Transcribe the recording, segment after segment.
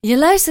Je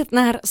luistert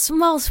naar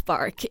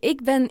SmallSPRK.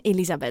 Ik ben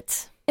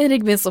Elisabeth. En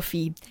ik ben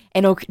Sophie.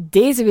 En ook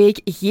deze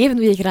week geven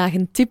we je graag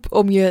een tip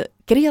om je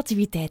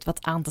creativiteit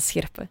wat aan te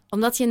scherpen.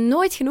 Omdat je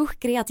nooit genoeg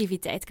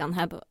creativiteit kan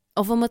hebben.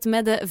 Of om het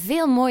met de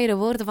veel mooiere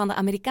woorden van de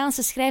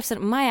Amerikaanse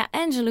schrijfster Maya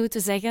Angelou te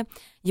zeggen: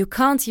 You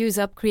can't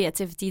use up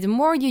creativity. The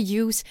more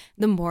you use,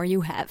 the more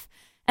you have.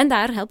 En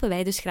daar helpen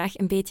wij dus graag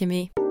een beetje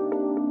mee.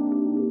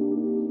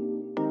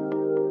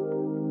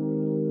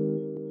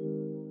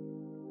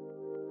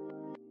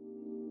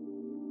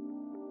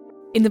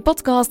 In de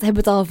podcast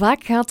hebben we het al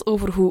vaak gehad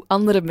over hoe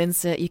andere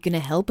mensen je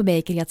kunnen helpen bij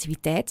je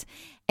creativiteit.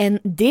 En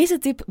deze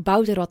tip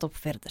bouwt er wat op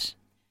verder.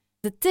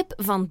 De tip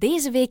van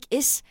deze week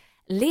is: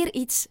 leer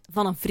iets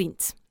van een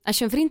vriend. Als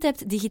je een vriend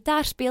hebt die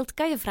gitaar speelt,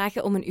 kan je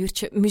vragen om een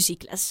uurtje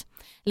muziekles.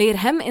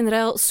 Leer hem in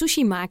ruil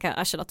sushi maken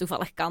als je dat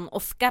toevallig kan,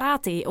 of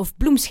karate of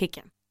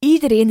bloemschikken.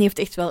 Iedereen heeft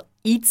echt wel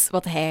iets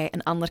wat hij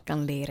een ander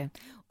kan leren.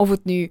 Of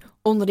het nu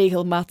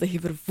onregelmatige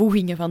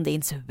vervoegingen van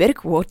Deense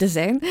werkwoorden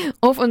zijn,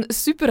 of een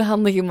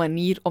superhandige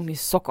manier om je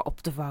sokken op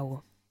te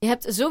vouwen. Je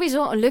hebt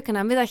sowieso een leuke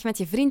namiddag met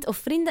je vriend of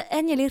vrienden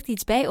en je leert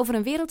iets bij over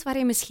een wereld waar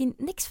je misschien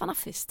niks van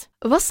af wist.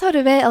 Wat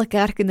zouden wij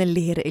elkaar kunnen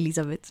leren,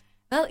 Elisabeth?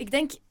 Wel, ik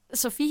denk,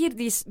 Sophie hier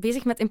die is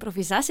bezig met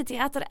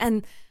improvisatietheater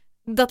en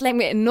dat lijkt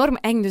me enorm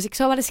eng. Dus ik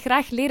zou wel eens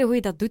graag leren hoe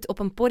je dat doet: op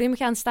een podium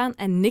gaan staan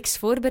en niks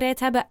voorbereid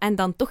hebben en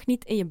dan toch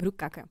niet in je broek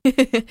kakken.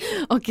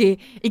 Oké,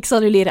 ik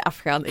zal u leren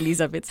afgaan,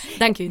 Elisabeth.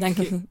 Dank u, dank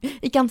u.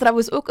 Ik kan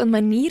trouwens ook een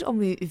manier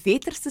om je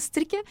veters te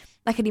strikken,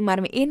 dat je die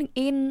maar met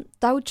één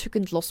touwtje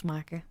kunt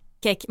losmaken.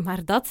 Kijk,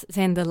 maar dat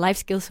zijn de life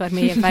skills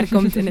waarmee je ver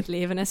komt in het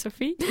leven, hè,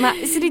 Sophie? Maar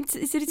is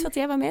er iets wat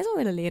jij van mij zou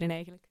willen leren,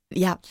 eigenlijk?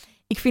 Ja,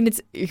 ik vind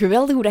het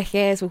geweldig hoe dat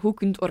jij zo goed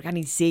kunt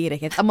organiseren.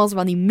 Je hebt allemaal zo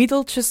van die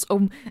middeltjes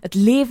om het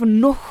leven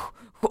nog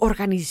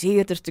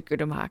georganiseerder te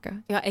kunnen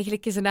maken. Ja,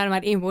 eigenlijk is er daar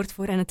maar één woord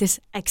voor en het is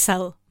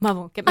Excel. Maar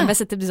bon, ik heb mijn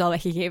beste tip dus al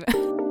weggegeven.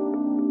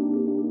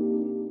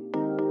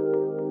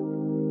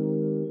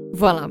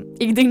 Voilà,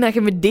 ik denk dat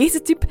je met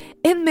deze tip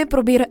en met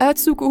proberen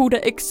uitzoeken hoe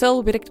dat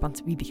Excel werkt,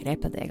 want wie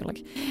begrijpt dat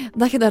eigenlijk,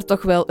 dat je daar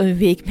toch wel een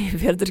week mee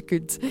verder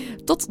kunt.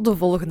 Tot de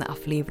volgende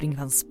aflevering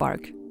van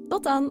Spark.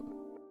 Tot dan!